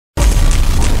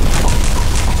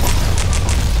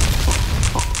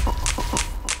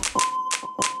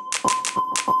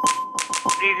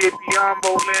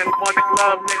Piombo, man, money,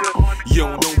 love, nigga. You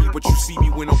don't know me, but you see me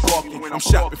when I'm walking. I'm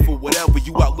shopping for whatever,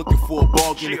 you out looking for a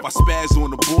bargain. If I spaz on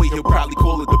the boy, he'll probably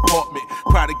call a department.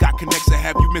 Produk got connects that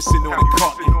have you missing on the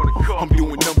carton. I'm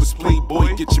doing numbers,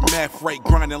 playboy, get your math right.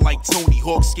 Grinding like Tony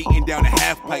Hawk, skating down a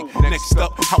half pipe. Next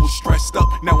up, I was stressed up,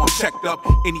 now I'm checked up.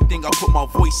 Anything I put my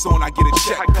voice on, I get a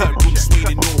check cut. Bruce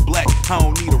Wayne and all black, I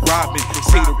don't need a Robin.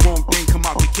 Say the wrong thing, come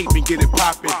out the cape and get it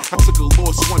poppin'. I took a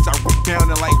loss once, I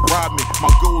rebounded like Rodman. My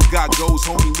goals got goals,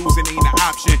 homie, losing ain't an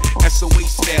option. SOA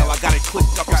style, I got it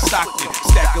clicked up in Stockton.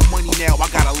 Stack of money now, I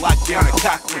got a lockdown in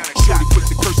Cochran. Shorty quick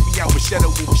to curse me out with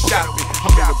Shadow when we shopping.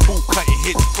 I'm in the booth cutting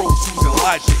hits, Pro Tools and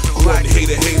Logic. One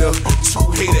hater, two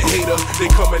hater. They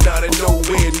coming out of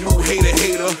nowhere, new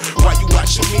hater. Why you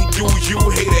watching me do you,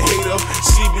 hater?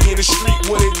 See me in the street,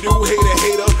 what it do,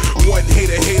 hater. One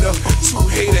hater, two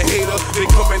hater. They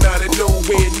coming out of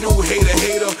nowhere, new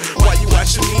hater. Why you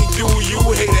watching me do you,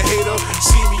 hater?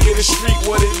 See me in the street,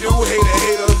 what it do,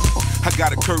 hater. I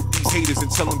gotta curb these haters and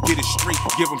tell them get it straight.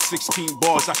 Give them 16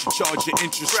 bars, I should charge your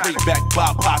interest rate. Back by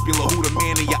popular, who the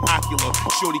man in your ocular?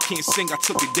 Shorty can't sing, I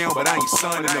took it down, but I ain't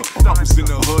signing up. I was in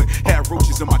the hood, had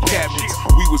roaches in my cabinets.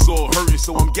 We was all hurting,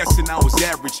 so I'm guessing I was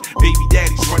average. Baby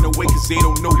daddies run away cause they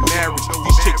don't know the marriage.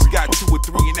 These chicks got 2 or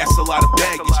 3 and that's a lot of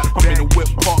baggage. I'm in a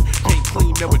whip park, paint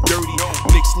clean, never dirty.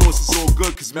 Nick's loss is all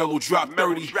good cause Mellow dropped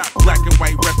 30. Black and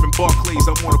white reppin' Barclays,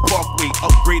 I'm on a parkway.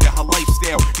 Upgraded her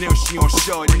lifestyle, now she on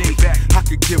Chardonnay. I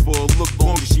could give her a look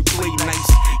long as she play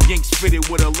nice. Yanks fitted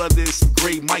with a leather and some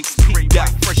gray mics. P-dot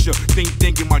fresher,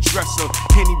 think in my dresser.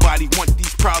 Anybody want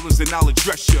these problems and I'll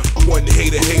address ya. One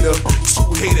hater, two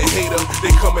hater.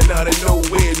 They coming out of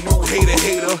nowhere, new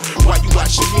hater. Why you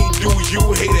watching me do you,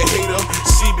 hater?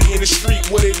 See me in the street,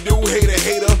 what it do,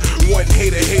 hater. One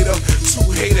hater, two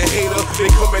hater.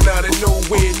 They coming out of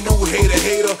nowhere, new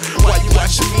hater. Why you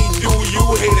watching me do you,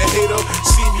 hater?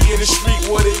 See me in the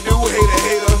street, what it do,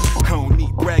 hater. I don't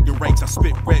need bragging rights, I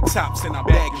spit red tops and I'm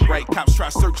bagging right. Cops try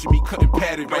searching me, couldn't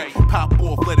pat it right. Pop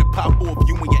off, let it pop off,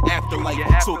 you and your afterlife.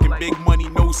 Talking big money,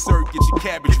 no sir, get your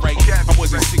cabbage right. I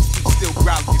wasn't 6 feet, still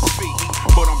growling his feet.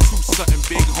 But I'm too something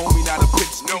big, homie, not a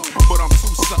pipsqueak. But I'm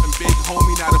too something big,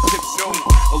 homie, not a pipsqueak.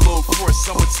 A little for a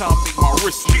summertime, make my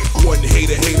wrist weak. One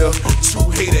hater, two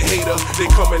hater.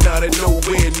 They coming out of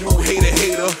nowhere, new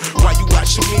hater. Why you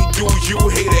watching me do you,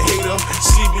 hater?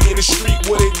 See me in the street,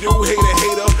 what it do,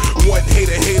 hater. One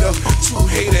hater, two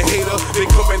hater. They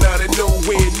coming out of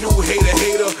nowhere, new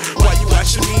hater. Why you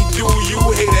watching me do you,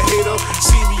 hater?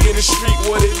 See me in the street,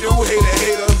 what it do,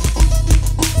 hater.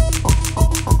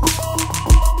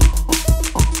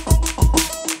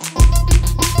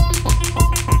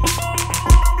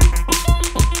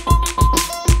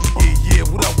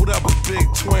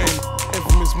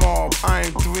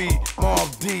 Iron 3, Mob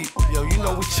Deep. Yo, you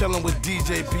know we chillin' with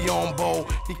DJ Piombo.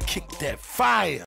 He kicked that fire.